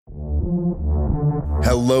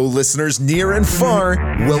Hello, listeners near and far.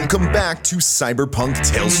 Welcome back to Cyberpunk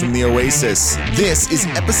Tales from the Oasis. This is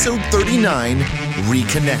episode 39,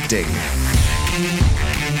 Reconnecting.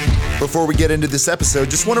 Before we get into this episode,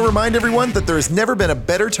 just want to remind everyone that there has never been a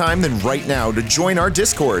better time than right now to join our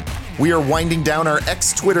Discord. We are winding down our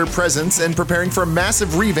ex-Twitter presence and preparing for a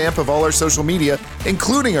massive revamp of all our social media,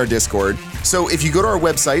 including our Discord. So if you go to our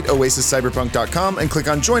website, oasiscyberpunk.com, and click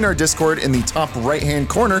on Join Our Discord in the top right-hand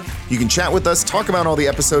corner, you can chat with us, talk about all the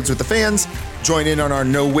episodes with the fans, join in on our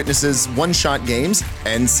No Witnesses one-shot games,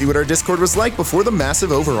 and see what our Discord was like before the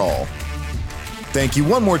massive overhaul. Thank you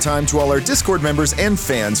one more time to all our Discord members and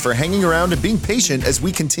fans for hanging around and being patient as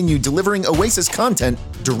we continue delivering Oasis content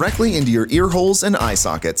directly into your ear holes and eye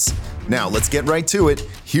sockets. Now let's get right to it.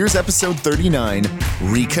 Here's episode 39,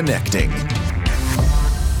 Reconnecting.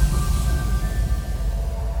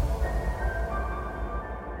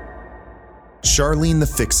 Charlene the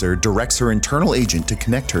Fixer directs her internal agent to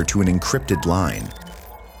connect her to an encrypted line.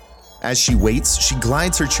 As she waits, she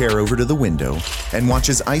glides her chair over to the window and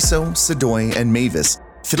watches Iso, Sadoy, and Mavis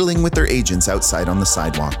fiddling with their agents outside on the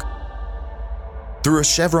sidewalk. Through a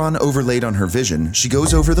chevron overlaid on her vision, she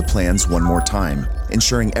goes over the plans one more time,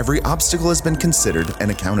 ensuring every obstacle has been considered and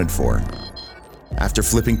accounted for. After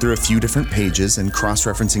flipping through a few different pages and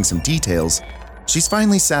cross-referencing some details, she's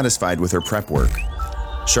finally satisfied with her prep work.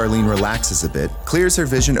 Charlene relaxes a bit, clears her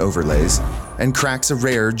vision overlays, and cracks a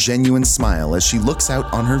rare, genuine smile as she looks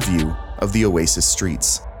out on her view of the Oasis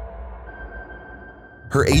streets.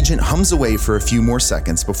 Her agent hums away for a few more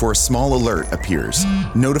seconds before a small alert appears,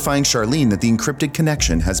 notifying Charlene that the encrypted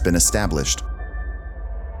connection has been established.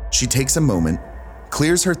 She takes a moment,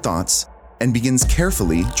 clears her thoughts, and begins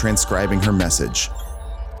carefully transcribing her message.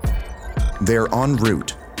 They're en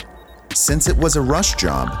route. Since it was a rush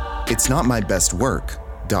job, it's not my best work. ...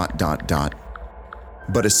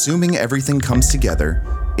 But assuming everything comes together,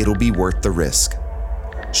 it'll be worth the risk.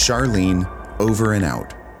 Charlene, over and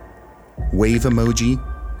out. Wave emoji,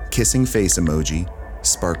 kissing face emoji,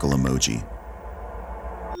 sparkle emoji.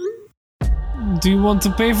 Do you want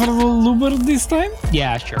to pay for the Uber this time?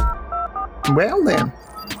 Yeah, sure. Well then.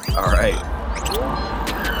 All right.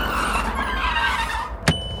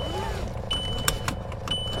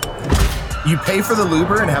 You pay for the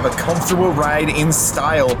Luber and have a comfortable ride in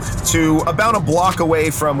style to about a block away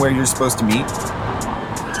from where you're supposed to meet.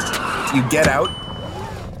 You get out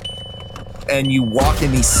and you walk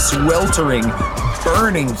in the sweltering,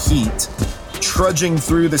 burning heat, trudging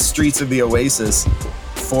through the streets of the Oasis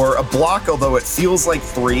for a block, although it feels like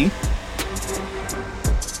 3.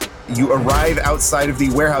 You arrive outside of the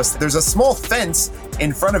warehouse. There's a small fence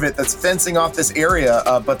in front of it that's fencing off this area,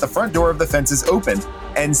 but the front door of the fence is open.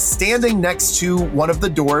 And standing next to one of the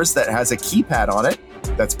doors that has a keypad on it,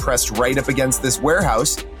 that's pressed right up against this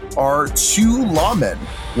warehouse, are 2 lawmen.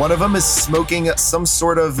 One of them is smoking some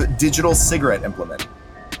sort of digital cigarette implement.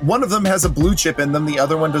 One of them has a blue chip in them, the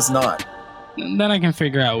other one does not. Then I can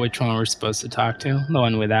figure out which one we're supposed to talk to, the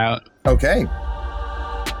one without. Okay.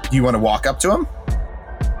 You want to walk up to him?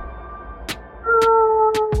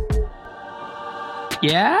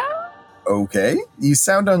 Yeah? Okay. You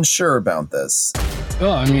sound unsure about this.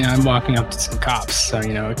 Well, I mean, I'm walking up to some cops, so,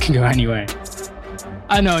 it can go anyway.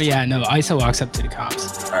 No, Isa walks up to the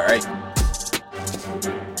cops. All right.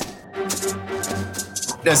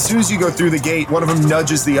 As soon as you go through the gate, one of them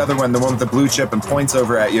nudges the other one, the one with the blue chip, and points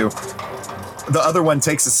over at you. The other one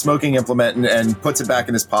takes a smoking implement and puts it back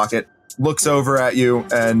in his pocket, looks over at you,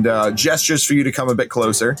 and gestures for you to come a bit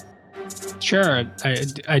closer. Sure,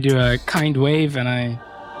 I do a kind wave, and I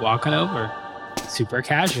walk on over, super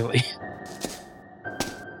casually.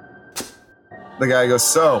 The guy goes,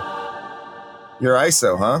 so, you're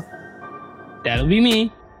ISO, huh? That'll be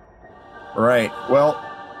me. Right. Well,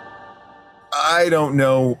 I don't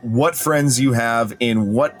know what friends you have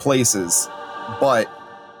in what places, but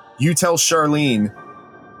you tell Charlene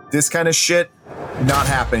this kind of shit not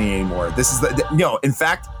happening anymore. This is no, in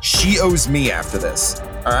fact, she owes me after this.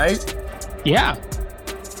 All right? Yeah,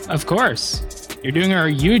 of course. You're doing her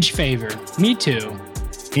a huge favor. Me too.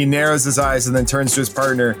 He narrows his eyes and then turns to his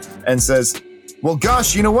partner and says, well,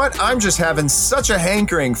 gosh, you know what? I'm just having such a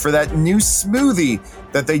hankering for that new smoothie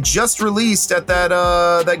that they just released at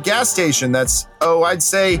that gas station. That's, I'd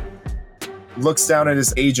say, looks down at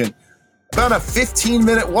his agent, about a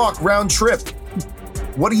 15-minute walk round trip.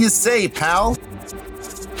 What do you say, pal?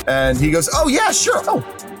 And he goes, oh, yeah, sure. Oh,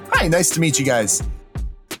 hi, nice to meet you guys.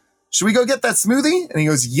 Should we go get that smoothie? And he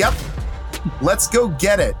goes, yep, let's go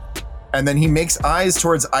get it. And then he makes eyes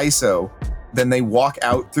towards ISO. Then they walk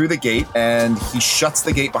out through the gate, and he shuts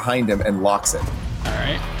the gate behind him and locks it. All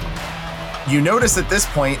right. You notice at this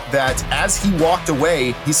point that as he walked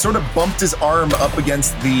away, he sort of bumped his arm up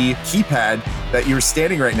against the keypad that you're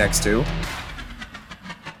standing right next to.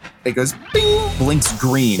 It goes bing, blinks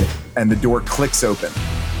green, and the door clicks open.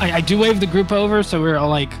 I do wave the group over, so we're all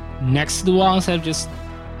like next to the wall instead of just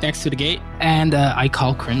next to the gate. And I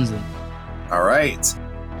call Crimson. All right.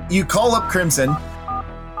 You call up Crimson,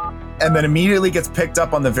 and then immediately gets picked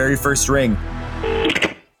up on the very first ring.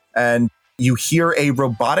 And you hear a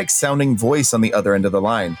robotic-sounding voice on the other end of the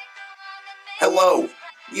line. Hello,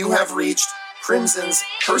 you have reached Crimson's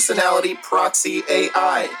Personality Proxy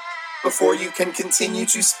AI. Before you can continue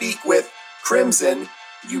to speak with Crimson,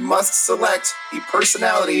 you must select the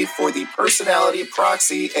personality for the Personality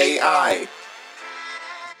Proxy AI.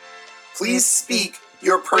 Please speak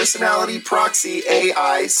your Personality Proxy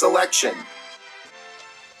AI selection.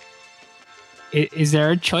 Is there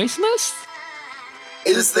a choice list?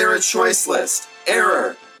 Is there a choice list?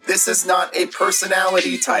 Error. This is not a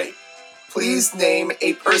personality type. Please name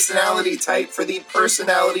a personality type for the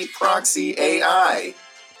Personality Proxy AI.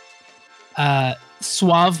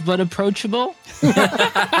 Suave but approachable?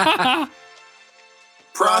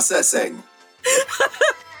 Processing.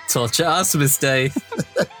 Torture us, Miss Day.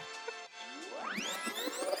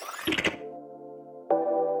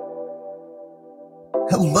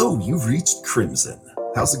 Hello, you've reached Crimson.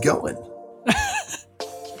 How's it going?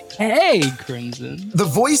 Hey, Crimson. The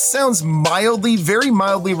voice sounds very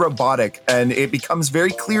mildly robotic, and it becomes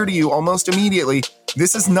very clear to you almost immediately.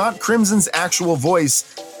 This is not Crimson's actual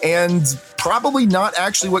voice, and probably not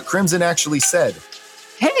actually what Crimson actually said.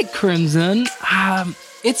 Hey, Crimson.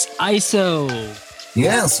 It's ISO.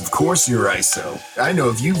 Yes, of course you're ISO. I know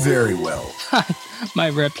of you very well.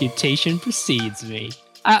 My reputation precedes me.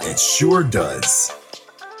 It sure does.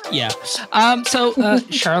 Yeah. So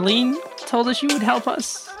Charlene told us you would help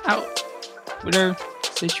us out with our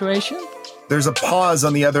situation. There's a pause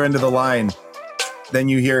on the other end of the line. Then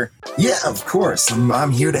you hear, yeah, of course. I'm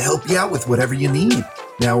here to help you out with whatever you need.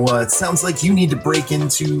 Now, it sounds like you need to break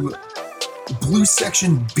into Blue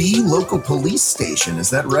Section B local police station. Is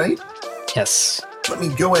that right? Yes. Let me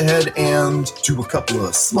go ahead and do a couple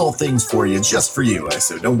of small things for you, just for you,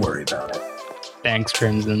 ISO. Don't worry about it. Thanks,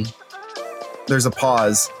 Crimson. There's a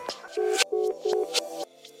pause.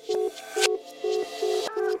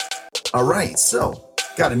 All right, so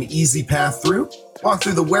got an easy path through. Walk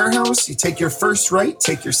through the warehouse, you take your first right,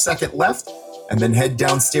 take your second left, and then head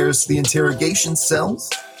downstairs to the interrogation cells.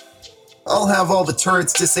 I'll have all the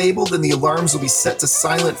turrets disabled and the alarms will be set to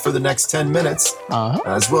silent for the next 10 minutes,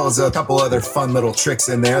 as well as a couple other fun little tricks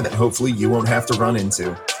in there that hopefully you won't have to run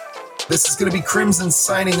into. This is going to be Crimson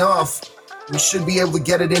signing off. We should be able to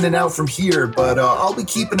get it in and out from here, but I'll be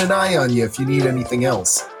keeping an eye on you if you need anything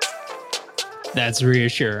else. That's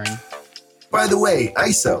reassuring. By the way,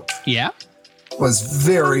 ISO. Yeah? Was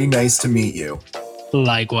very nice to meet you.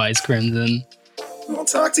 Likewise, Crimson. I'll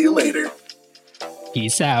talk to you later.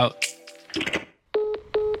 Peace out.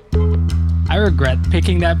 I regret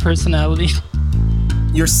picking that personality.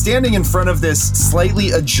 You're standing in front of this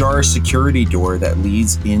slightly ajar security door that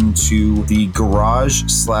leads into the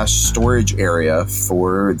garage/storage area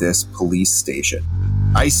for this police station.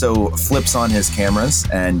 ISO flips on his cameras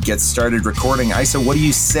and gets started recording. ISO, what do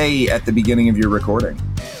you say at the beginning of your recording?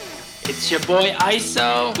 It's your boy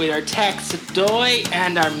ISO with our tech Sadoy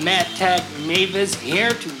and our Met Tech Mavis here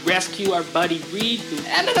to rescue our buddy Reed, who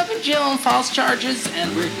ended up in jail on false charges,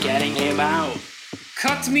 and we're getting him out.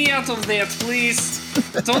 Cut me out of there, please.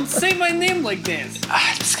 Don't say my name like this.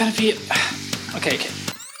 It's gonna be... Okay.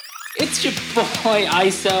 It's your boy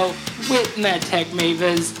ISO with Met Tech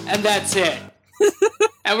Mavis, and that's it.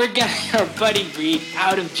 And we're getting our buddy Reed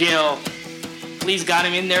out of jail. Please got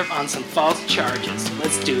him in there on some false charges.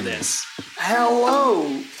 Let's do this.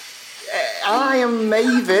 Hello, I am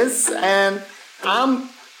Mavis, and I'm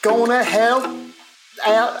gonna help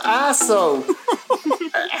out ISO.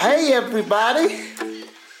 Hey, everybody.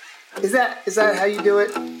 Is that how you do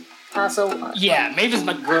it, ISO? Yeah, Mavis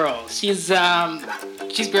my girl. She's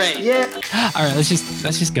great. Yeah. All right, let's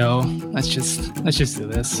just go. Let's just do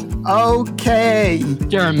this. Okay.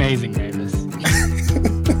 You're amazing, Mavis.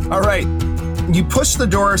 All right. You push the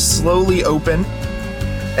door slowly open,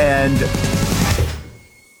 and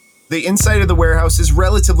the inside of the warehouse is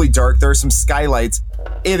relatively dark. There are some skylights.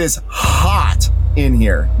 It is hot in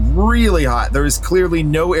here, really hot. There is clearly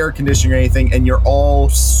no air conditioning or anything, and you're all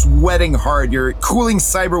sweating hard. Your cooling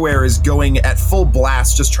cyberware is going at full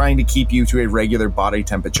blast, just trying to keep you to a regular body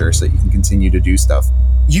temperature so that you can continue to do stuff.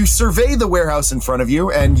 You survey the warehouse in front of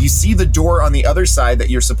you, and you see the door on the other side that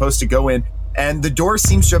you're supposed to go in, and the door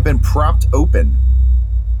seems to have been propped open.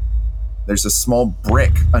 There's a small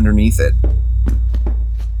brick underneath it.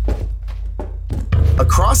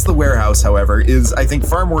 Across the warehouse, however, is, I think,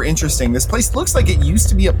 far more interesting. This place looks like it used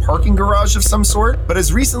to be a parking garage of some sort, but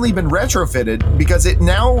has recently been retrofitted because it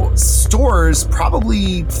now stores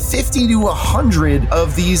probably 50 to 100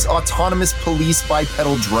 of these autonomous police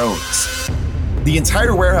bipedal drones. The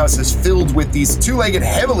entire warehouse is filled with these two-legged,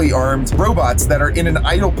 heavily armed robots that are in an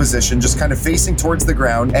idle position, just kind of facing towards the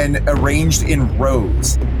ground and arranged in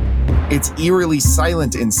rows. It's eerily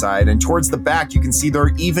silent inside, and towards the back, you can see there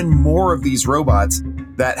are even more of these robots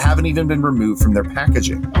that haven't even been removed from their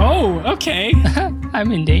packaging. Oh, okay.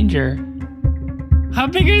 I'm in danger. How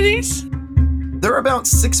big are these? They're about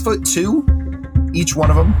 6'2", each one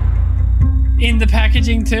of them. In the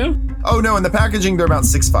packaging too? Oh no, in the packaging they're about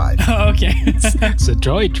 6'5". Oh, okay. So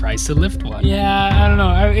Joy tries to lift one. Yeah, I don't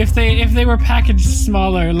know. If they were packaged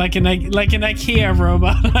smaller, like an IKEA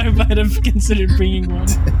robot, I might have considered bringing one.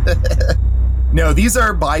 No, these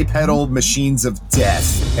are bipedal machines of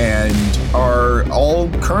death and are all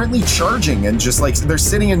currently charging and just like they're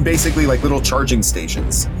sitting in basically like little charging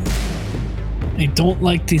stations. I don't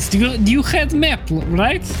like this. Do you had map,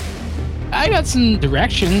 right? I got some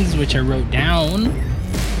directions which I wrote down.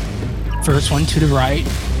 First one to the right,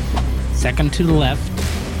 second to the left,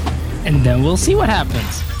 and then we'll see what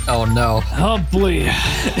happens. Oh no. Oh boy.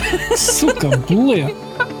 Suka boy.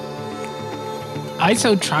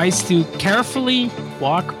 ISO tries to carefully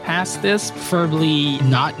walk past this, preferably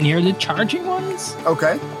not near the charging ones.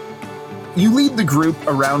 Okay. You lead the group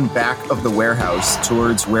around back of the warehouse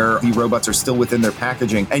towards where the robots are still within their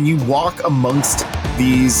packaging, and you walk amongst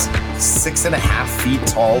these 6.5 feet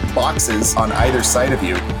tall boxes on either side of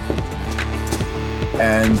you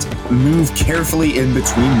and move carefully in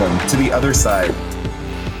between them to the other side.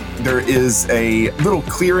 There is a little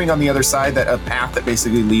clearing on the other side, that a path that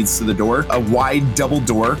basically leads to the door, a wide double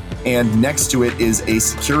door, and next to it is a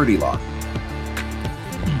security lock.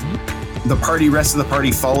 The rest of the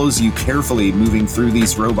party follows you carefully, moving through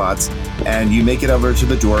these robots, and you make it over to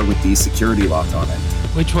the door with the security lock on it.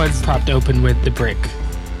 Which was propped open with the brick.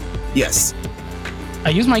 Yes. I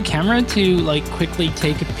use my camera to quickly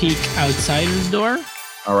take a peek outside of the door.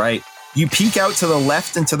 All right. You peek out to the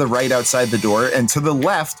left and to the right outside the door, and to the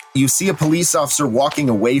left, you see a police officer walking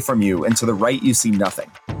away from you, and to the right, you see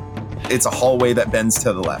nothing. It's a hallway that bends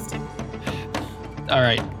to the left. All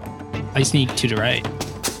right. I sneak to the right.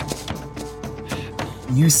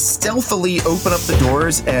 You stealthily open up the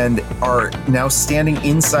doors and are now standing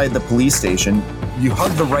inside the police station. You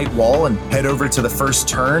hug the right wall and head over to the first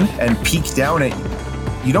turn and peek down at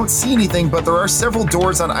you. You don't see anything, but there are several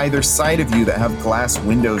doors on either side of you that have glass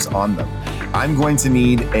windows on them. I'm going to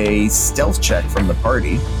need a stealth check from the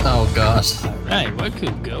party. Oh gosh. All right, what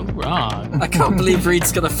could go wrong? I can't believe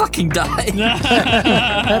Reed's gonna fucking die.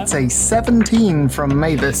 That's a 17 from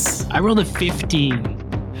Mavis. I rolled a 15.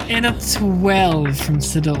 And a 12 from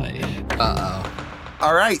Sidoy. Uh-oh.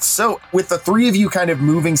 All right, so with the three of you kind of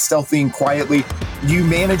moving stealthily and quietly, you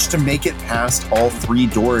manage to make it past all three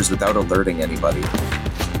doors without alerting anybody.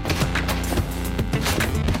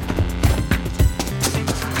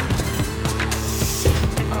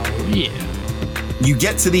 Yeah. You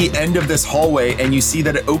get to the end of this hallway and you see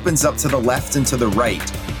that it opens up to the left and to the right.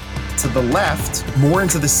 To the left, more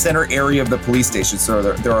into the center area of the police station. So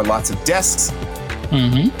there are lots of desks.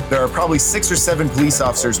 Mm-hmm. There are probably 6 or 7 police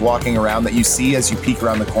officers walking around that you see as you peek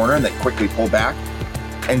around the corner and they quickly pull back.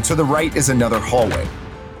 And to the right is another hallway.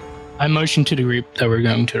 I motion to the group that we're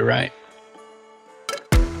going to the right.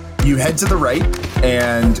 You head to the right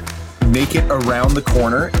and make it around the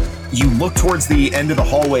corner. You look towards the end of the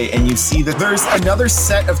hallway and you see that there's another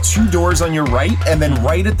set of 2 doors on your right, and then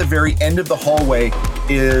right at the very end of the hallway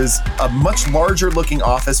is a much larger looking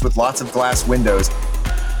office with lots of glass windows.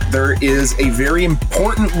 There is a very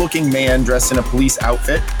important looking man dressed in a police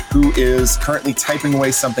outfit who is currently typing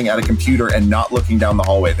away something at a computer and not looking down the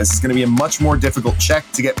hallway. This is going to be a much more difficult check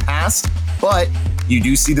to get past, but you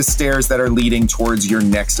do see the stairs that are leading towards your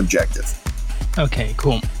next objective. Okay,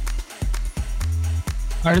 cool.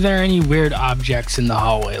 Are there any weird objects in the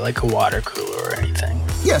hallway, like a water cooler or anything?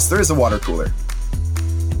 Yes, there is a water cooler.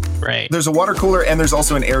 Right. There's a water cooler and there's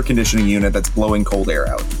also an air conditioning unit that's blowing cold air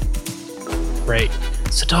out. Right.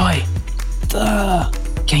 Sadoy,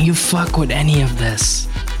 can you fuck with any of this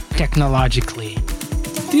technologically?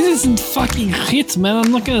 This isn't fucking shit, man.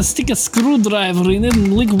 I'm not gonna stick a screwdriver in it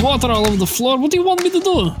and leak water all over the floor. What do you want me to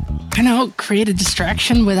do? You know, create a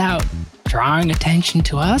distraction without drawing attention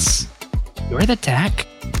to us? You're the tech.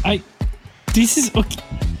 This is okay.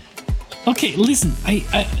 Okay, listen.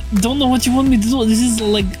 I don't know what you want me to do. This is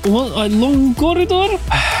like a long corridor.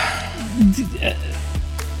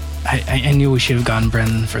 I knew we should have gone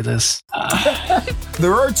Brennan for this.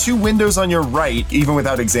 There are 2 windows on your right, even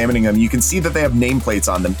without examining them. You can see that they have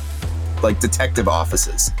nameplates on them, like detective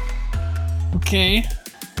offices. Okay.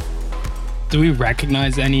 Do we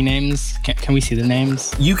recognize any names? Can we see the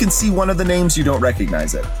names? You can see one of the names, you don't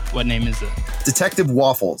recognize it. What name is it? Detective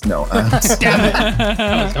Waffles. No. Damn it!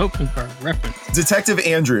 I was hoping for a reference. Detective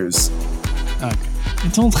Andrews. Okay. I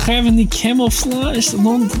don't have any camouflage.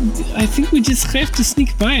 I think we just have to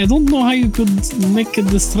sneak by. I don't know how you could make a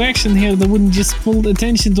distraction here that wouldn't just pull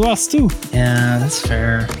attention to us too. Yeah, that's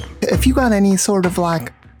fair. If you got any sort of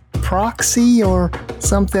like proxy or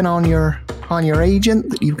something on your agent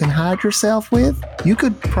that you can hide yourself with, you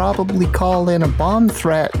could probably call in a bomb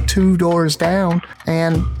threat 2 doors down,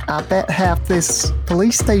 and I bet half this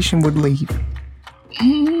police station would leave.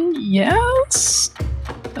 Yes.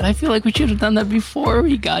 But I feel like we should have done that before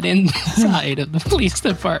we got inside of the police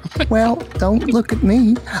department. Well, don't look at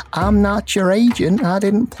me. I'm not your agent. I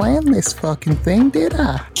didn't plan this fucking thing, did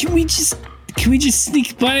I? Can we just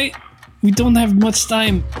sneak by? We don't have much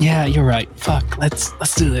time. Yeah, you're right. Fuck.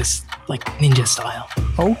 Let's do this like ninja style.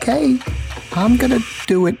 Okay, I'm gonna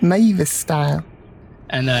do it Mavis style.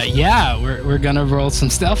 And we're gonna roll some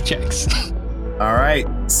stealth checks. All right.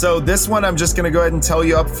 So this one, I'm just going to go ahead and tell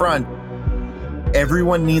you up front.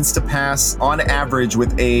 Everyone needs to pass on average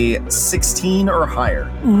with a 16 or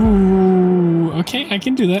higher. Ooh, okay, I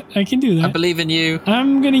can do that. I believe in you.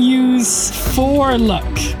 I'm gonna use 4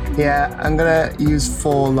 luck. Yeah, I'm gonna use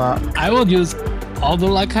 4 luck. I will use all the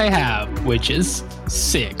luck I have, which is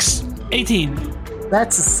 6. 18.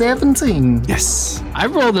 That's a 17. Yes. I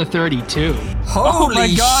rolled a 32. Holy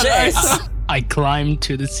my God, shit! I climbed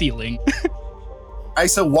to the ceiling.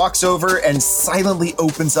 Isa walks over and silently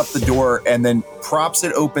opens up the door and then props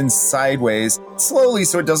it open sideways, slowly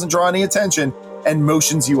so it doesn't draw any attention, and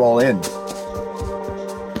motions you all in.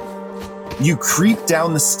 You creep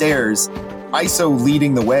down the stairs, Iso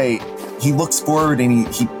leading the way. He looks forward and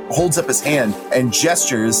he holds up his hand and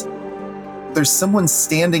gestures. There's someone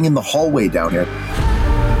standing in the hallway down here.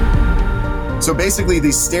 So basically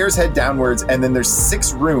these stairs head downwards, and then there's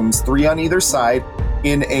 6 rooms, 3 on either side,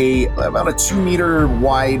 in about a 2 meter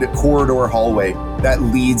wide corridor hallway that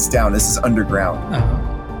leads down. This is underground.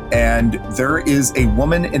 And there is a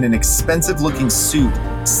woman in an expensive looking suit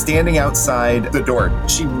standing outside the door.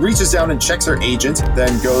 She reaches down and checks her agent,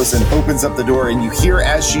 then goes and opens up the door, and you hear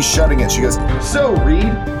as she's shutting it, she goes, "So, Reed,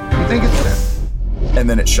 you think it's there?" And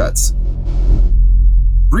then it shuts.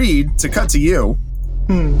 Reed, to cut to you.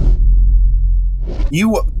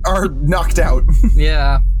 You are knocked out.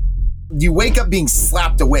 Yeah. You wake up being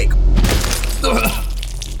slapped awake.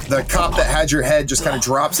 The cop that had your head just kind of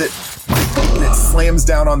drops it, and it slams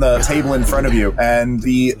down on the table in front of you. And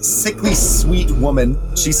the sickly sweet woman,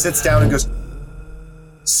 she sits down and goes,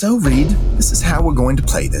 "So, Reed, this is how we're going to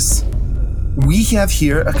play this. We have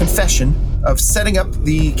here a confession of setting up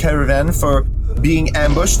the caravan for being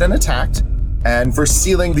ambushed and attacked, and for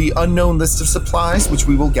stealing the unknown list of supplies, which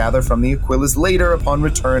we will gather from the Aquillas later upon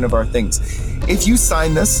return of our things. If you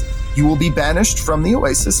sign this, you will be banished from the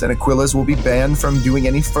Oasis, and Aquillas will be banned from doing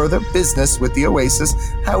any further business with the Oasis.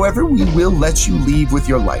 However, we will let you leave with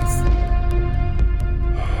your life."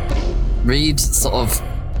 Reed sort of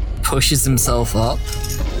pushes himself up,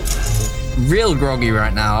 real groggy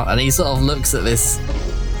right now, and he sort of looks at this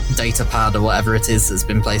data pad or whatever it is that's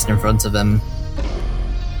been placed in front of him.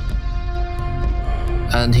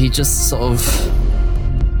 And he just sort of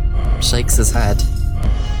shakes his head.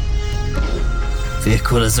 The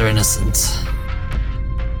Aquillas are innocent.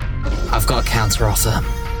 I've got a counter-offer.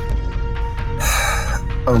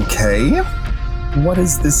 Okay. What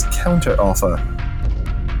is this counter-offer?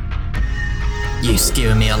 You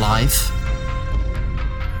skewer me alive.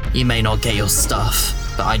 You may not get your stuff,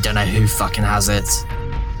 but I don't know who fucking has it.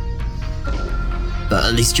 But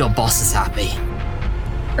at least your boss is happy.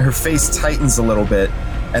 Her face tightens a little bit,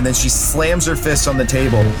 and then she slams her fist on the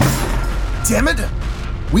table. "Damn it!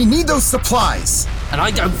 We need those supplies!" And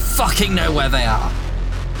I don't fucking know where they are.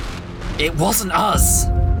 It wasn't us.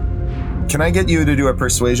 Can I get you to do a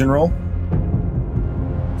persuasion roll?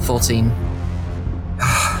 14.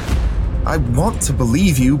 I want to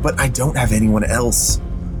believe you, but I don't have anyone else.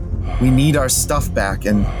 We need our stuff back,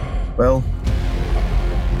 and, well,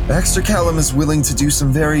 Baxter Callum is willing to do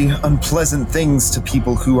some very unpleasant things to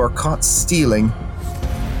people who are caught stealing.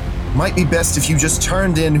 Might be best if you just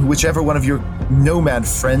turned in whichever one of your nomad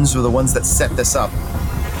friends were the ones that set this up.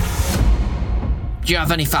 Do you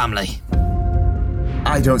have any family?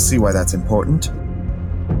 I don't see why that's important.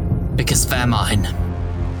 Because they're mine.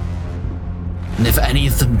 And if any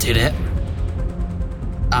of them did it,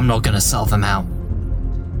 I'm not gonna sell them out.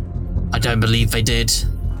 I don't believe they did.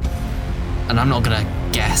 And I'm not gonna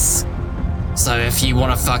guess. So if you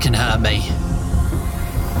wanna fucking hurt me,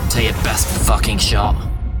 take your best fucking shot.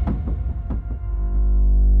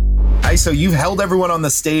 ISO, you've held everyone on the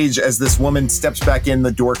stage as this woman steps back in,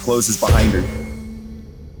 the door closes behind her.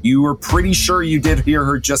 You were pretty sure you did hear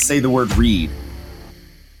her just say the word read.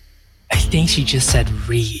 I think she just said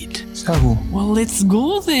read. So, Well, let's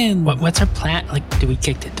go then. What's our plan? Like, do we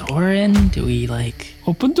kick the door in? Do we, like...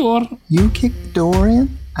 Open door. you kick the door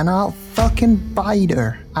in, and I'll fucking bite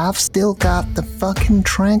her. I've still got the fucking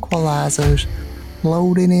tranquilizers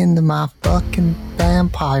loaded into my fucking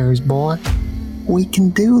vampires, boy. We can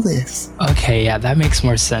do this. Okay, yeah, that makes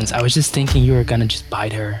more sense. I was just thinking you were gonna just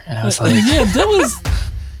bite her, and I was like... Yeah, that was...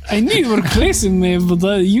 I knew you were crazy, man,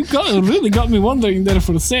 but you really got me wondering there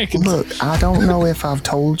for a second. Look, I don't know if I've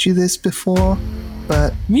told you this before,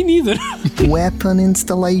 but Me neither. weapon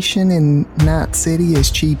installation in Night City is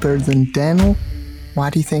cheaper than dental. Why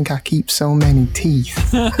do you think I keep so many teeth?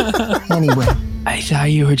 Anyway, I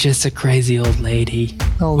thought you were just a crazy old lady,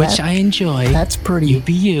 oh, which I enjoy. that's pretty. You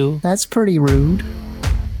be you. That's pretty rude.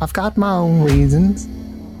 I've got my own reasons.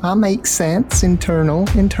 I make sense, internal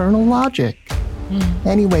logic.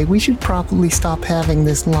 Anyway, we should probably stop having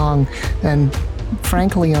this long and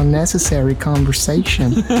frankly unnecessary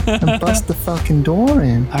conversation and bust the fucking door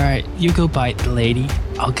in. All right, you go bite the lady.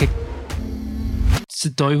 I'll kick...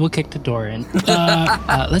 Sadoi will kick the door in.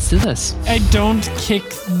 Let's do this. I don't kick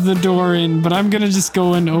the door in, but I'm gonna just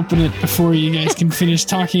go and open it before you guys can finish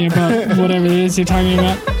talking about whatever it is you're talking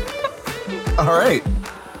about. All right.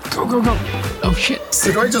 Go, go, go. Oh, shit.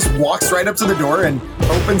 Sidoi just walks right up to the door and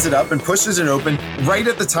opens it up and pushes it open right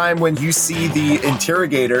at the time when you see the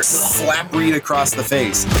interrogator slap Reed across the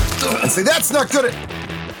face and say, "That's not good."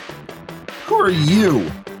 Who are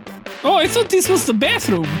you? Oh, I thought this was the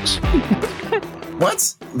bathroom.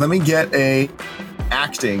 What? Let me get a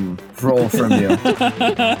acting roll from you.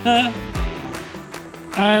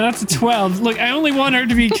 That's a 12. Look, I only want her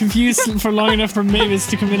to be confused for long enough for Mavis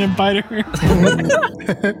to come in and bite her.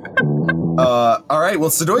 All right. Well,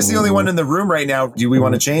 Sidoi's the only one in the room right now. Do we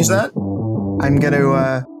want to change that? I'm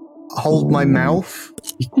gonna hold my mouth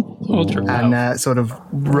Hold your mouth. and sort of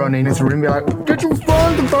run into the room and be like, "Did you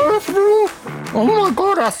find the bathroom? Oh my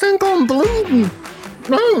god, I think I'm bleeding.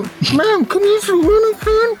 Ma'am, can you do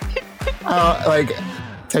anything?" Like,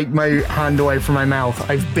 take my hand away from my mouth.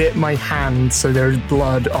 I've bit my hand, so there's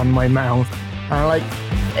blood on my mouth. And I'm like,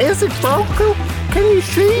 "Is it broken? Can you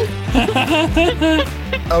see?"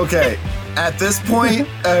 Okay. At this point,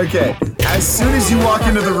 okay. As soon as you walk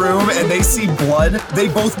into the room and they see blood, they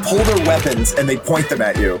both pull their weapons and they point them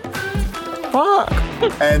at you. Fuck.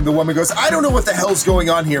 And the woman goes, "I don't know what the hell's going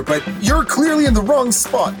on here, but you're clearly in the wrong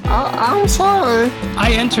spot." I'm sorry.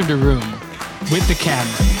 I entered the room with the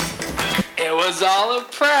camera. It was all a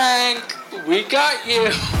prank. We got you.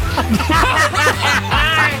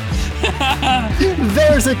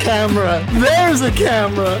 There's a camera. There's a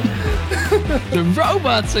camera. The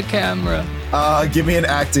robot's a camera. Give me an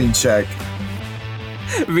acting check.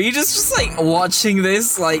 Reed is just like watching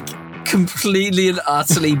this, like completely and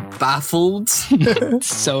utterly baffled.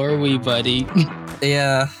 So are we, buddy.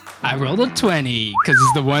 Yeah. I rolled a 20 because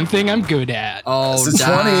it's the one thing I'm good at. Oh, It's a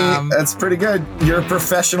damn. 20. That's pretty good. You're a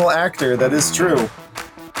professional actor. That is true.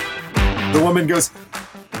 The woman goes,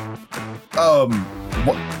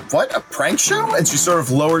 what? A prank show? And she sort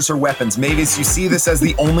of lowers her weapons. Mavis, you see this as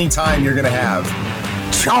the only time you're going to have.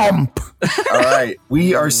 Chomp. All right.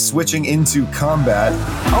 We are switching into combat.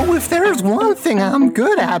 Oh, if there's one thing I'm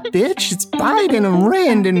good at, bitch, it's biting and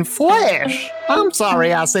rending flesh. I'm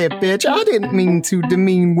sorry I said bitch. I didn't mean to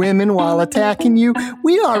demean women while attacking you.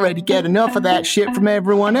 We already get enough of that shit from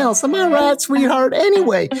everyone else. Am I right, sweetheart?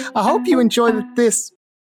 Anyway, I hope you enjoyed this.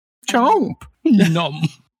 Chomp. Nom.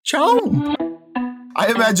 Chomp. I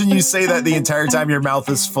imagine you say that the entire time your mouth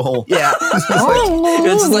is full. Yeah. Oh,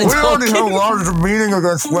 You're just like We already have a talking. lot of demeaning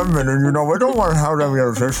against women, and we don't want to have them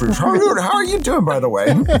as issues. How are you doing, by the way?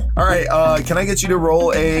 All right, can I get you to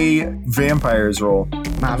roll a vampires roll?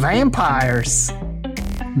 my vampires.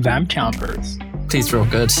 Vamp chompers. Please roll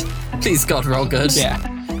good. Please, God, roll good. Yeah.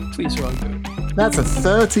 Please roll good. That's a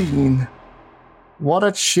 13. What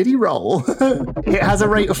a shitty roll. It has a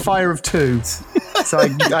rate of fire of 2. So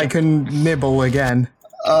I can nibble again.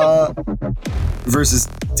 Versus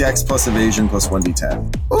Dex plus evasion plus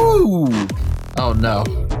 1d10. Ooh, Oh, no.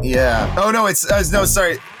 yeah. Oh no, it's no.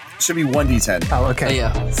 Sorry, it should be 1d10. Oh, Oh, okay.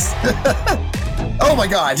 yeah. Oh my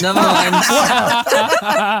god. Never mind.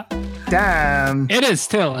 Damn. It is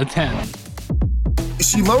still a 10.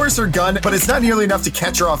 She lowers her gun, but it's not nearly enough to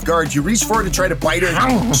catch her off guard. You reach forward to try to bite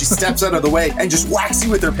her. She steps out of the way and just whacks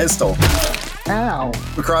you with her pistol. Ow.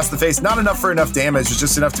 Across the face. Not enough for enough damage. It's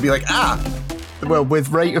just enough to be like, ah. Well, with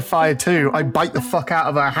rate of fire 2, I bite the fuck out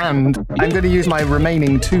of her hand. I'm going to use my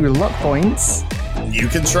remaining 2 luck points. You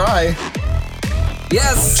can try.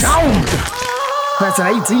 Yes! That's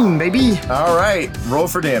an 18, baby. All right. Roll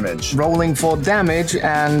for damage. Rolling for damage,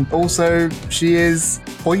 and also she is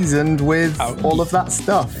poisoned with all of that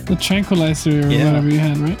stuff. The tranquilizer or whatever you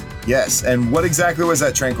had, right? Yes. And what exactly was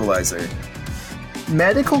that tranquilizer?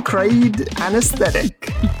 Medical grade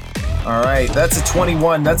anesthetic. All right, that's a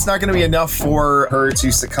 21. That's not going to be enough for her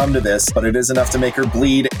to succumb to this, but it is enough to make her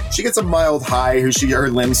bleed. She gets a mild high. Her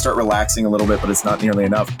limbs start relaxing a little bit, but it's not nearly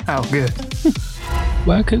enough. Oh, good.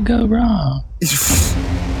 What could go wrong?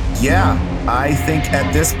 Yeah, I think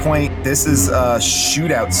at this point, this is a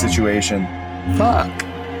shootout situation. Fuck.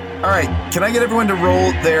 All right, can I get everyone to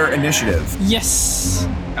roll their initiative? Yes.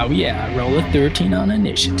 Oh yeah, roll a 13 on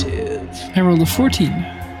initiative. I rolled a 14.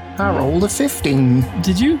 I rolled a 15.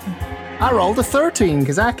 Did you? I rolled a 13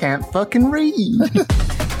 because I can't fucking read.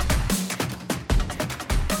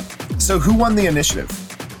 So who won the initiative?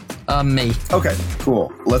 Me. Okay,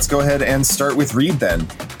 cool. Let's go ahead and start with Reed then.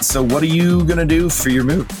 So what are you going to do for your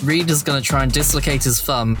move? Reed is going to try and dislocate his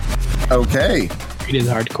thumb. Okay. It is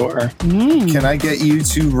hardcore. Can I get you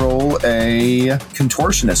to roll a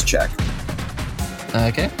contortionist check?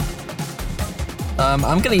 Okay.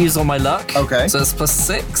 I'm going to use all my luck. Okay. So it's plus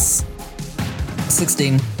 6.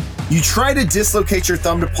 16. You try to dislocate your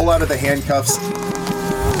thumb to pull out of the handcuffs,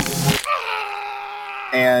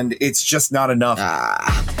 and it's just not enough.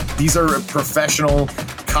 These are professional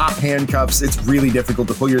cop handcuffs. It's really difficult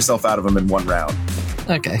to pull yourself out of them in one round.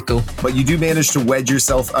 Okay, cool. But you do manage to wedge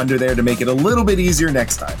yourself under there to make it a little bit easier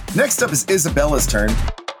next time. Next up is Isabella's turn.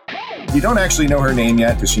 You don't actually know her name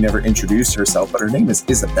yet because she never introduced herself, but her name is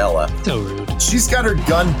Isabella. So rude. She's got her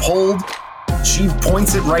gun pulled. She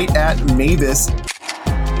points it right at Mavis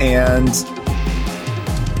and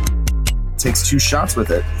takes 2 shots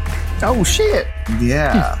with it. Oh, shit.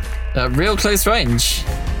 Yeah. Real close range.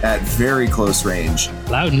 At very close range.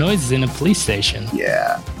 Loud noises in a police station.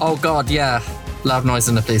 Yeah. Oh god, yeah. Loud noise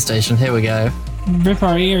in the police station. Here we go. Rip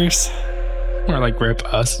our ears. Or like rip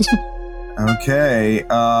us. Okay.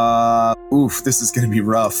 Oof, this is going to be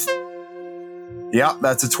rough. Yeah,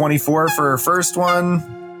 that's a 24 for her first one.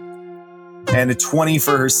 And a 20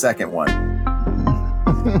 for her second one.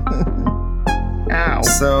 Ow.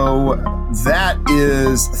 So that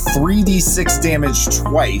is 3d6 damage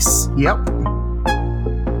twice. Yep.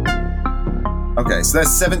 Okay, so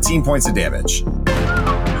that's 17 points of damage.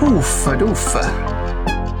 Oofa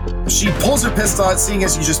doofa. She pulls her pistol out, seeing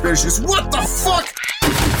as you just barely, she goes, "What the fuck?"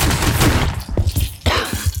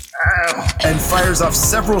 And fires off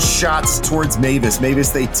several shots towards Mavis. Mavis,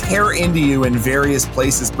 they tear into you in various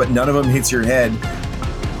places, but none of them hits your head.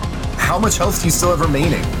 How much health do you still have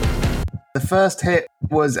remaining? The first hit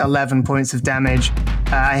was 11 points of damage.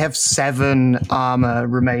 I have 7 armor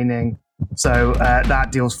remaining. So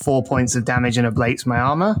that deals 4 points of damage and ablates my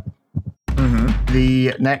armor. Mm-hmm.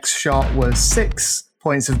 The next shot was 6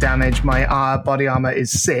 points of damage. My body armor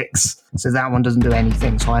is 6. So that one doesn't do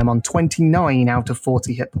anything. So I'm on 29 out of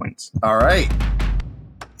 40 hit points. All right.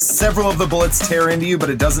 Several of the bullets tear into you, but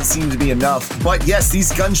it doesn't seem to be enough. But yes,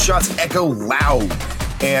 these gunshots echo loud,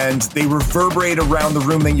 and they reverberate around the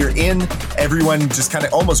room that you're in. Everyone just kind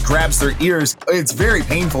of almost grabs their ears. It's very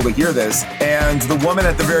painful to hear this. And the woman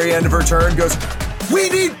at the very end of her turn goes, "We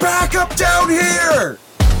need backup down here!"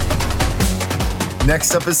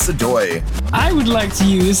 Next up is Sadoy. I would like to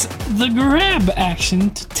use the grab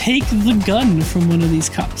action to take the gun from one of these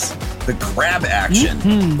cops. The grab action.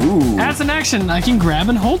 Mm-hmm. Ooh. As an action, I can grab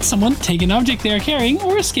and hold someone, take an object they are carrying,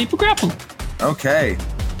 or escape a grapple. Okay.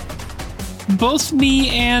 Both me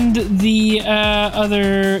and the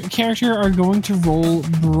other character are going to roll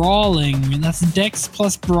brawling. That's Dex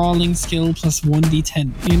plus brawling skill plus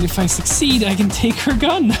 1d10. And if I succeed, I can take her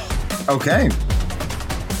gun. Okay.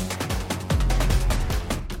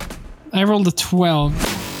 I rolled a 12.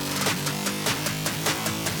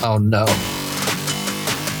 Oh no.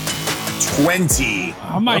 20.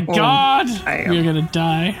 Oh my god! Damn. We're gonna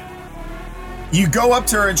die. You go up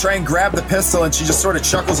to her and try and grab the pistol, and she just sort of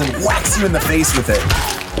chuckles and whacks you in the face with it,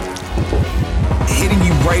 hitting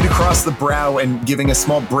you right across the brow and giving a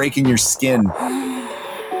small break in your skin.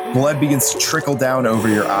 Blood begins to trickle down over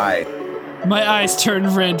your eye. My eyes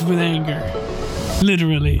turn red with anger.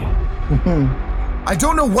 Literally. I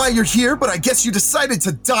don't know why you're here, but I guess you decided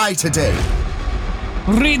to die today.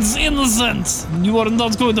 Reed's innocent. You are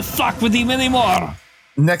not going to fuck with him anymore.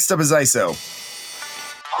 Next up is ISO.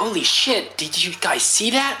 Holy shit, did you guys see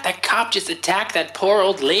that? That cop just attacked that poor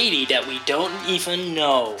old lady that we don't even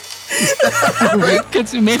know.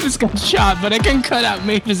 Because Mavis got shot, but I can cut out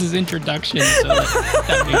Mavis's introduction, so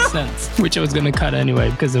that makes sense. Which I was going to cut anyway,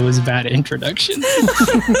 because it was a bad introduction.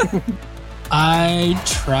 I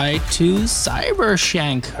tried to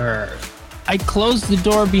cybershank her. I closed the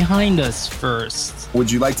door behind us first. Would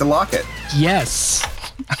you like to lock it? Yes.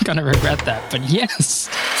 I'm going to regret that, but yes.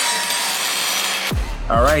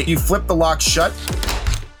 All right, you flip the lock shut.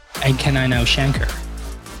 And can I now shank her?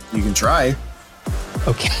 You can try.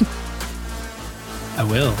 Okay. I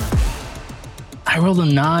will. I rolled a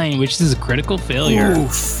 9, which is a critical failure.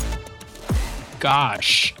 Oof.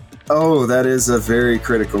 Gosh. Oh, that is a very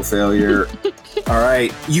critical failure. All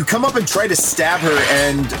right, you come up and try to stab her,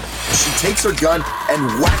 and she takes her gun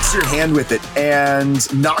and whacks your hand with it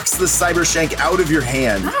and knocks the cyber shank out of your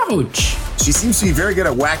hand. Ouch. She seems to be very good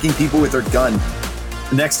at whacking people with her gun.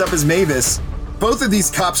 Next up is Mavis. Both of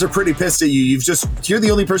these cops are pretty pissed at you. You're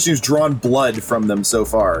the only person who's drawn blood from them so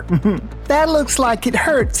far. That looks like it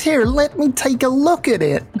hurts. Here, let me take a look at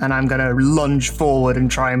it. And I'm gonna lunge forward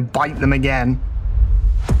and try and bite them again.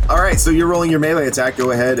 All right, so you're rolling your melee attack.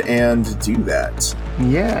 Go ahead and do that.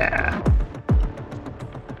 Yeah.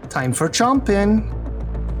 Time for chomping.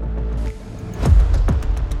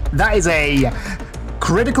 That is a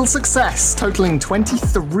critical success, totaling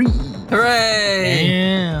 23. Hooray!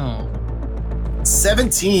 Damn.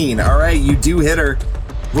 17. All right, you do hit her.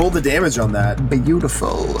 Roll the damage on that.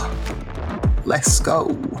 Beautiful. Let's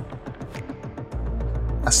go.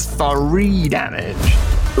 That's 3 damage.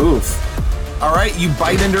 Oof. All right, you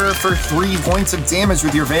bite into her for 3 points of damage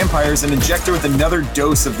with your vampires and inject her with another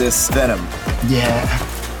dose of this venom. Yeah.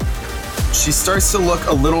 She starts to look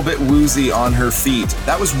a little bit woozy on her feet.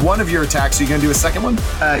 That was one of your attacks. Are you going to do a second one?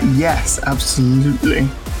 Yes, absolutely.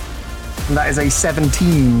 And that is a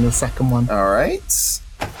 17, the second one. All right.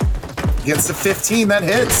 Gets to 15. That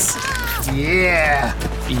hits. Yeah.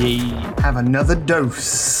 Yeah. Have another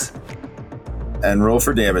dose. And roll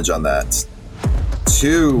for damage on that.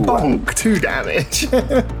 2. Bonk, 2 damage.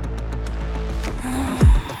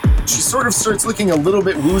 She sort of starts looking a little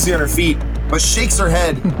bit woozy on her feet, but shakes her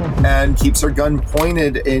head and keeps her gun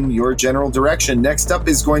pointed in your general direction. Next up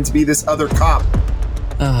is going to be this other cop.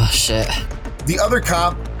 Oh, shit. The other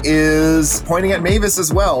cop is pointing at Mavis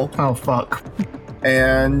as well. Oh, fuck.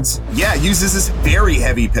 And yeah, uses his very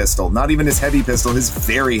heavy pistol. Not even his heavy pistol, his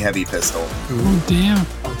very heavy pistol. Oh, damn.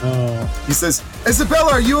 Oh, He says,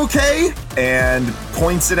 Isabella, are you okay? And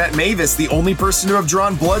points it at Mavis, the only person to have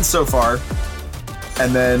drawn blood so far.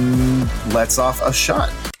 And then lets off a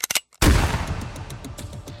shot.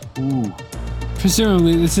 Ooh.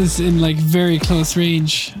 Presumably, this is in like very close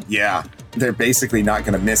range. Yeah, they're basically not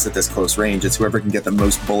going to miss at this close range. It's whoever can get the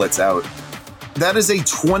most bullets out. That is a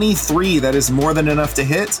 23. That is more than enough to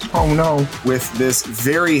hit. Oh, no. With this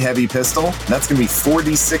very heavy pistol. That's going to be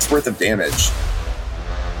 4d6 worth of damage.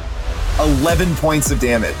 11 points of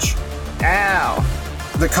damage. Ow.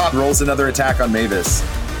 The cop rolls another attack on Mavis.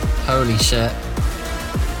 Holy shit.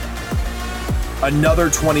 Another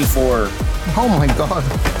 24. Oh, my God.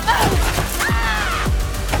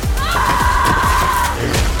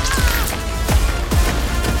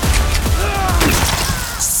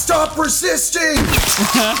 Stop resisting!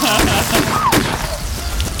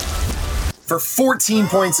 For 14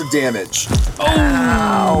 points of damage.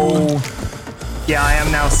 Ow. Yeah, I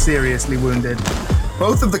am now seriously wounded.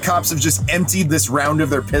 Both of the cops have just emptied this round of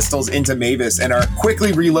their pistols into Mavis and are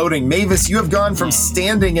quickly reloading. Mavis, you have gone from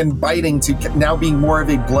standing and biting to now being more of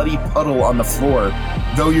a bloody puddle on the floor,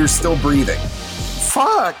 though you're still breathing.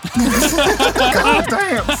 Fuck. God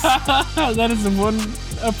damn. That is the one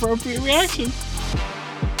appropriate reaction.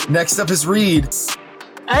 Next up is Reed.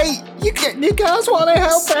 Hey, you guys want to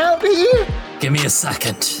help out here? Give me a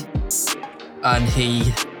second. And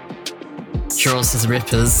he draws his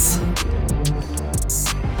rippers.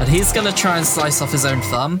 And he's gonna try and slice off his own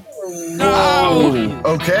thumb. No!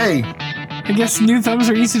 Okay. I guess new thumbs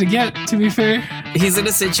are easy to get, to be fair. He's in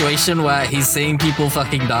a situation where he's seeing people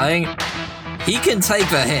fucking dying. He can take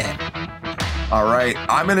the hit. All right.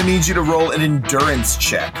 I'm going to need you to roll an endurance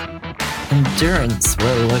check. Endurance,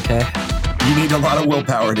 whoa, okay. You need a lot of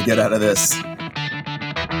willpower to get out of this.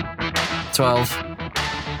 12.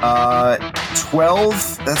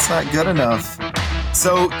 12? That's not good enough.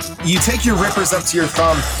 So you take your rippers up to your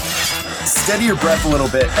thumb, steady your breath a little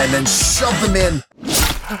bit, and then shove them in.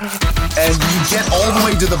 And you get all the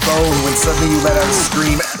way to the bone when suddenly you let out a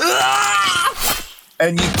scream.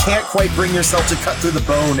 and you can't quite bring yourself to cut through the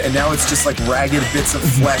bone, and now it's just like ragged bits of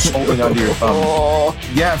flesh holding onto your thumb.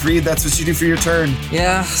 Yeah, Reed, that's what you do for your turn.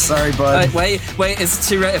 Yeah. Sorry, bud. Wait, it's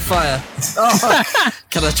 2 rate of fire.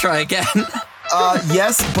 Can I try again?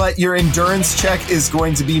 Yes, but your endurance check is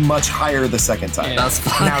going to be much higher the second time. That's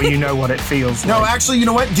fine. Now you know what it feels like. No, actually, you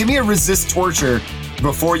know what? Give me a resist torture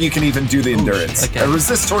before you can even do the endurance. Okay. A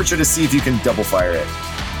resist torture to see if you can double fire it.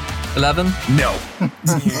 11? No.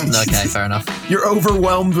 Okay, fair enough. You're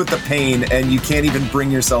overwhelmed with the pain, and you can't even bring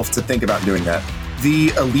yourself to think about doing that.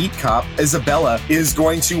 The elite cop, Isabella, is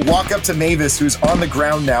going to walk up to Mavis, who's on the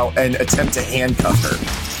ground now, and attempt to handcuff her.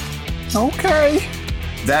 Okay.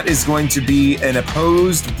 That is going to be an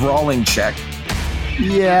opposed brawling check.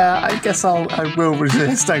 Yeah, I guess I will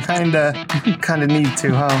resist. I kinda need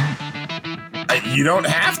to, huh? You don't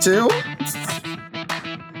have to.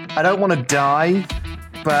 I don't want to die,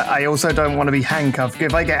 but I also don't want to be handcuffed.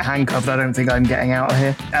 If I get handcuffed, I don't think I'm getting out of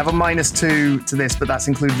here. I have a -2 to this, but that's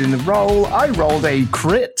included in the roll. I rolled a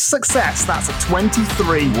crit success. That's a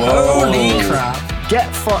 23. Holy crap.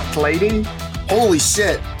 Get fucked, lady. Holy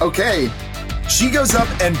shit. Okay. She goes up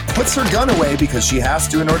and puts her gun away because she has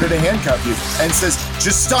to in order to handcuff you, and says,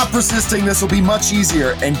 just stop resisting, this will be much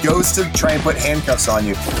easier, and goes to try and put handcuffs on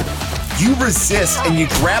you. You resist, and you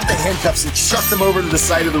grab the handcuffs and chuck them over to the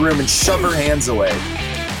side of the room and shove her hands away.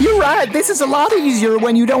 You're right. This is a lot easier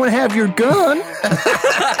when you don't have your gun.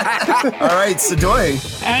 All right, Sadoy.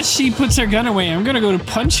 As she puts her gun away, I'm gonna go to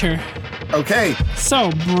punch her. Okay.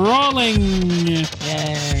 So, brawling.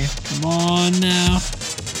 Yay. Come on now.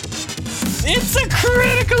 It's a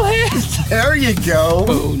critical hit! There you go.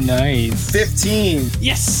 Oh, nice. 15.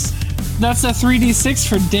 Yes! That's a 3d6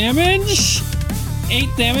 for damage. 8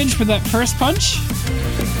 damage for that first punch.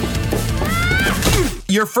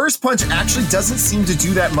 Your first punch actually doesn't seem to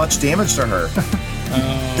do that much damage to her.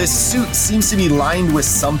 This suit seems to be lined with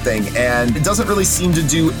something, and it doesn't really seem to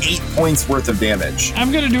do 8 points worth of damage.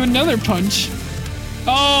 I'm gonna do another punch.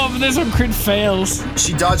 Oh, but this one crit fails.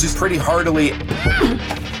 She dodges pretty heartily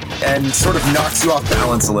and sort of knocks you off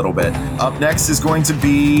balance a little bit. Up next is going to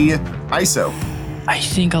be ISO. I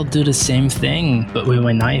think I'll do the same thing, but with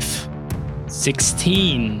my knife.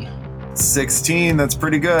 16. 16, that's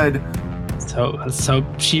pretty good. So let's hope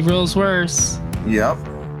she rolls worse. Yep.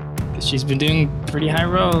 Because she's been doing pretty high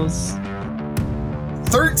rolls.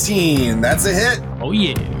 13, that's a hit. Oh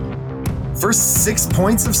yeah. For 6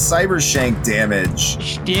 points of cybershank damage.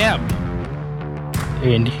 Yep.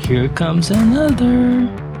 And here comes another.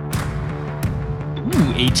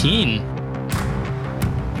 Ooh, 18.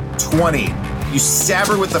 20. You stab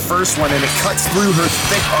her with the first one and it cuts through her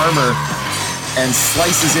thick armor and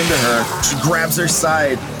slices into her. She grabs her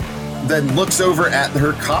side, then looks over at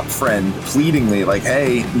her cop friend pleadingly, like,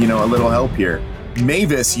 hey, a little help here.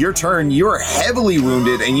 Mavis, your turn. You're heavily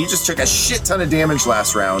wounded and you just took a shit ton of damage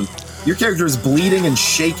last round. Your character is bleeding and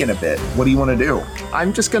shaking a bit. What do you want to do?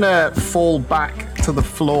 I'm just gonna fall back to the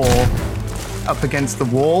floor up against the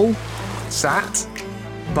wall, sat,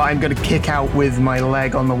 but I'm gonna kick out with my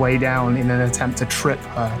leg on the way down in an attempt to trip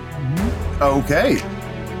her. Okay.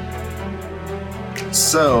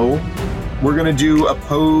 So, we're gonna do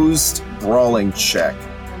opposed brawling check.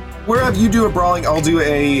 Wherever you do a brawling, I'll do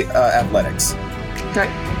a athletics. Okay.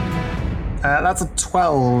 That's a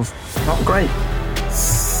 12. Not great.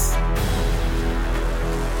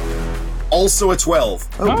 Also a 12.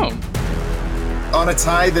 Oh. On a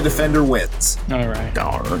tie, the defender wins. All right.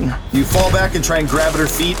 Darn. You fall back and try and grab at her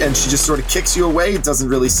feet, and she just sort of kicks you away. It doesn't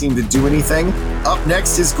really seem to do anything. Up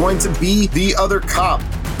next is going to be the other cop.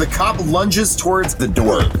 The cop lunges towards the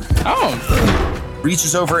door. Oh.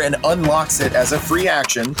 Reaches over and unlocks it as a free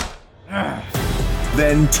action.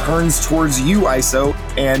 Then turns towards you, ISO,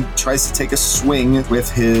 and tries to take a swing with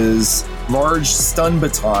his large stun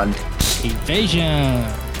baton. Evasion.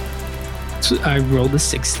 So I rolled a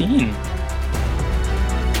 16.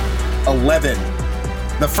 11.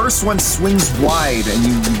 The first one swings wide and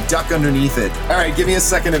you duck underneath it. All right, give me a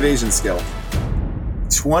second evasion skill.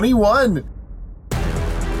 21.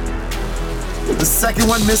 The second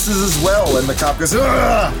one misses as well, and the cop goes,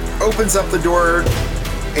 ugh! Opens up the door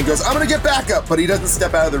and goes, I'm gonna get back up, but he doesn't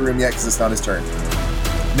step out of the room yet because it's not his turn.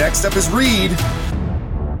 Next up is Reed.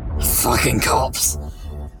 Fucking cops.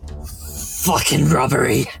 Fucking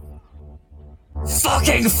robbery.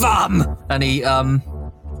 Fucking fun! And he,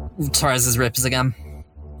 tries his rips again.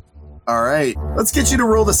 All right, let's get you to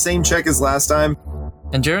roll the same check as last time.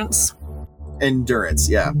 Endurance? Endurance,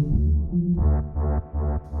 yeah.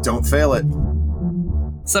 Don't fail it.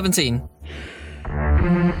 17.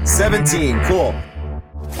 17, cool.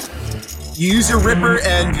 You use your ripper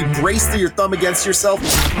and you brace your thumb against yourself.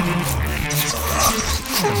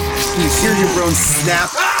 hear your bones snap.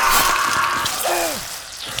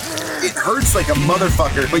 It hurts like a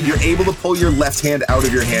motherfucker, but you're able to pull your left hand out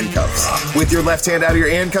of your handcuffs. With your left hand out of your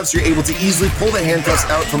handcuffs, you're able to easily pull the handcuffs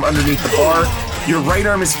out from underneath the bar. Your right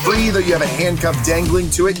arm is free, though you have a handcuff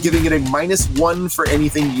dangling to it, giving it a -1 for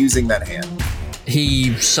anything using that hand.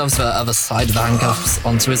 He shoves the other side of the handcuffs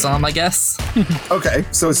onto his arm, I guess. Okay,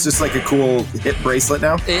 so it's just like a cool hip bracelet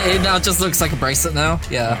now? It now just looks like a bracelet now,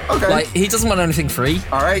 yeah. Okay. Like, he doesn't want anything free.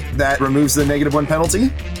 All right, that removes the -1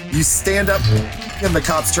 penalty. You stand up, and the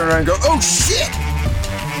cops turn around and go, oh shit!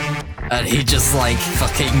 And he just, like,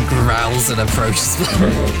 fucking growls and approaches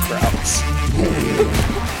them. Growls.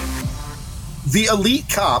 The elite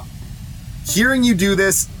cop, hearing you do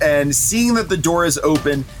this and seeing that the door is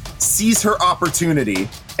open, sees her opportunity,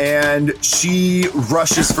 and she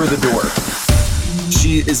rushes for the door.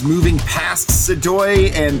 She is moving past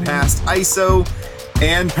Sadoy and past ISO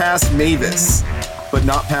and past Mavis, but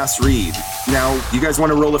not past Reed. Now, you guys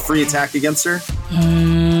want to roll a free attack against her?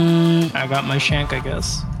 I got my shank, I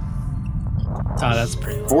guess. Oh, that's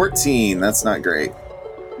pretty low. 14, that's not great.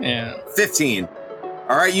 Yeah. 15.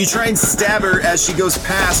 All right, you try and stab her as she goes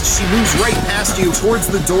past. She moves right past you towards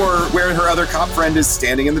the door where her other cop friend is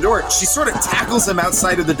standing in the door. She sort of tackles him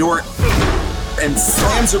outside of the door and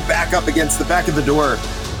slams her back up against the back of the door.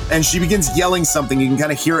 And she begins yelling something. You can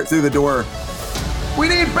kind of hear it through the door. We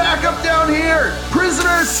need backup down here!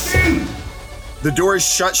 Prisoner escape! The door is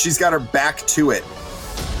shut. She's got her back to it.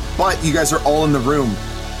 But you guys are all in the room.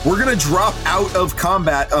 We're going to drop out of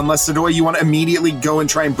combat unless, Sadoy, you want to immediately go and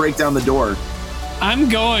try and break down the door. I'm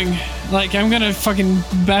going. Like, I'm gonna fucking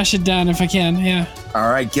bash it down if I can, yeah.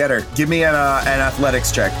 All right, get her. Give me an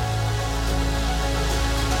athletics check.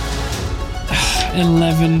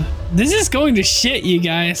 11. This is going to shit, you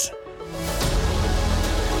guys.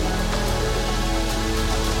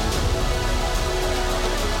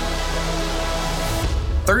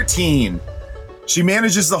 $13. She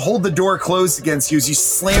manages to hold the door closed against you as you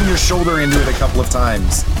slam your shoulder into it a couple of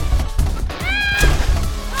times.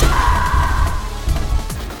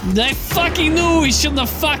 I fucking knew we shouldn't have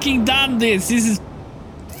fucking done this. This is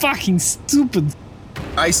fucking stupid.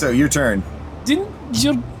 ISO, your turn. Didn't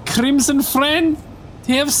your Crimson friend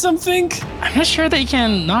have something? I'm not sure they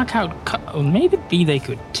can knock out... maybe they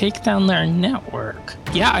could take down their network.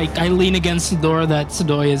 Yeah, I lean against the door that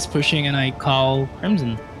Sadoy is pushing and I call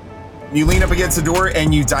Crimson. You lean up against the door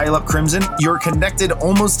and you dial up Crimson. You're connected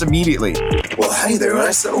almost immediately. Well, hey there,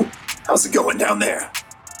 ISO. How's it going down there?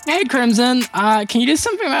 Hey, Crimson, can you do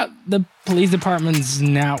something about the police department's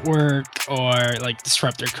network or, like,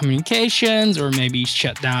 disrupt their communications or maybe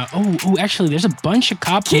shut down... Oh, actually, there's a bunch of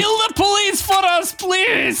cop... Kill the police for us,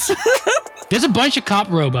 please! There's a bunch of cop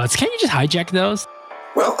robots. Can't you just hijack those?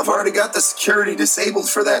 Well, I've already got the security disabled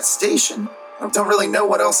for that station. I don't really know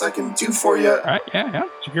what else I can do for you. All right, yeah.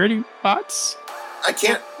 Security bots? I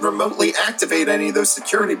can't remotely activate any of those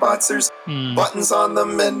security bots. There's buttons on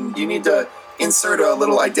them, and you need to insert a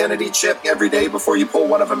little identity chip every day before you pull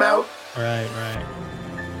one of them out. Right.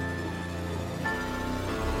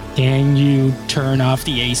 Can you turn off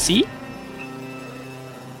the AC?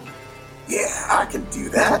 Yeah, I can do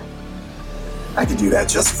that. I can do that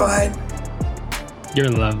just fine. You're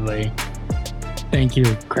lovely. Thank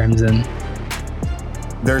you, Crimson.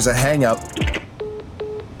 There's a hang up,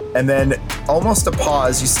 and then almost a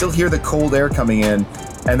pause. You still hear the cold air coming in,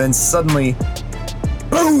 and then suddenly,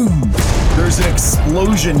 boom! There's an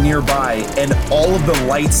explosion nearby, and all of the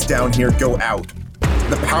lights down here go out.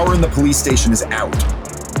 The power in the police station is out.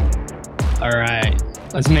 All right,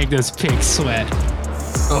 let's make those pigs sweat.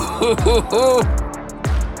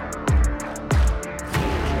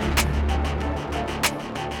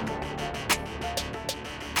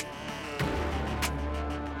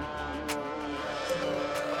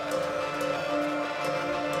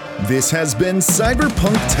 This has been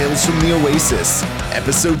Cyberpunk Tales from the Oasis,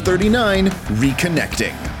 Episode 39,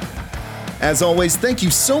 Reconnecting. As always, thank you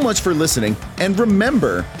so much for listening, and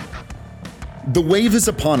remember, the wave is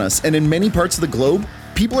upon us, and in many parts of the globe,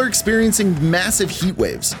 people are experiencing massive heat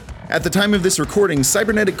waves. At the time of this recording,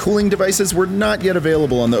 cybernetic cooling devices were not yet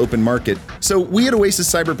available on the open market, so we at Oasis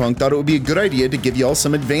Cyberpunk thought it would be a good idea to give y'all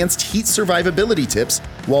some advanced heat survivability tips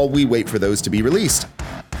while we wait for those to be released.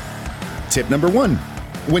 Tip number 1.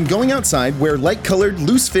 When going outside, wear light-colored,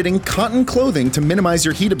 loose-fitting cotton clothing to minimize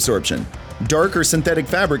your heat absorption. Dark or synthetic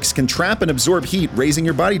fabrics can trap and absorb heat, raising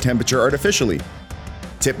your body temperature artificially.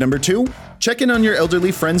 Tip number 2. Check in on your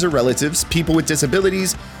elderly friends or relatives, people with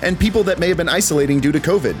disabilities, and people that may have been isolating due to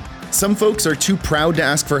COVID. Some folks are too proud to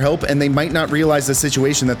ask for help, and they might not realize the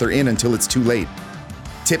situation that they're in until it's too late.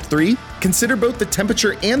 Tip 3. Consider both the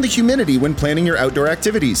temperature and the humidity when planning your outdoor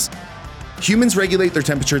activities. Humans regulate their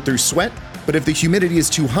temperature through sweat, but if the humidity is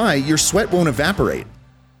too high, your sweat won't evaporate.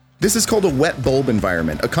 This is called a wet bulb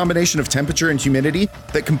environment, a combination of temperature and humidity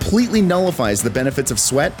that completely nullifies the benefits of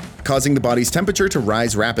sweat, causing the body's temperature to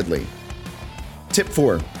rise rapidly. Tip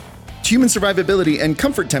 4. Human survivability and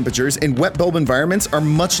comfort temperatures in wet bulb environments are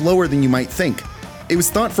much lower than you might think. It was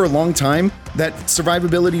thought for a long time that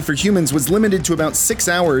survivability for humans was limited to about 6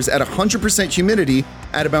 hours at 100% humidity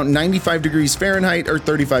at about 95 degrees Fahrenheit or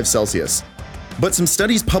 35 Celsius. But some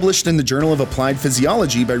studies published in the Journal of Applied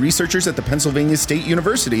Physiology by researchers at the Pennsylvania State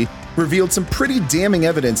University revealed some pretty damning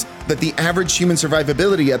evidence that the average human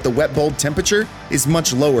survivability at the wet bulb temperature is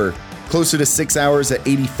much lower, closer to 6 hours at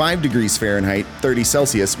 85 degrees Fahrenheit, 30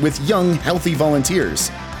 Celsius, with young, healthy volunteers.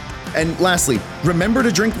 And lastly, remember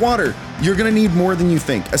to drink water. You're going to need more than you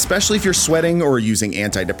think, especially if you're sweating or using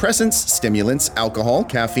antidepressants, stimulants, alcohol,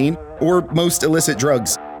 caffeine, or most illicit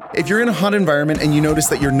drugs. If you're in a hot environment and you notice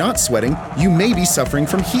that you're not sweating, you may be suffering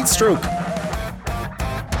from heat stroke.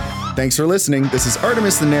 Thanks for listening. This is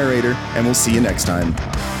Artemis the narrator, and we'll see you next time.